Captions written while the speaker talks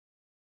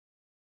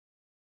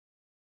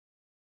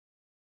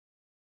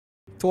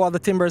To all the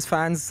Timbers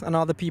fans and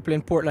all the people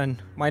in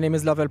Portland, my name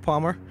is Lovel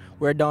Palmer.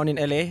 We're down in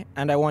LA,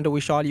 and I want to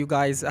wish all you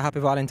guys a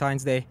happy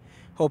Valentine's Day.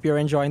 Hope you're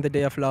enjoying the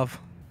day of love.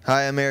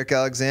 Hi, I'm Eric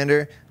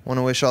Alexander. I want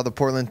to wish all the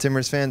Portland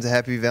Timbers fans a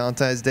happy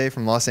Valentine's Day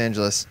from Los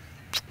Angeles.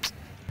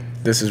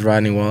 This is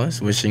Rodney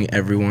Wallace, wishing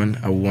everyone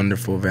a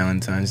wonderful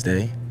Valentine's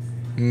Day.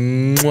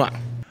 Mwah.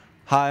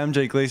 Hi, I'm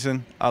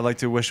Gleeson. I'd like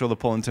to wish all the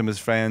Portland Timbers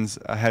fans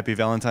a happy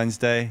Valentine's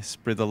Day.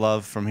 Spread the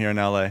love from here in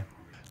LA.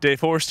 Dave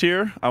Horst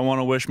here. I want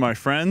to wish my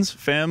friends,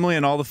 family,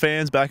 and all the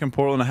fans back in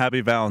Portland a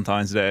happy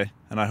Valentine's Day.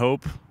 And I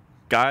hope,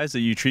 guys,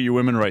 that you treat your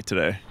women right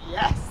today.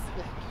 Yes!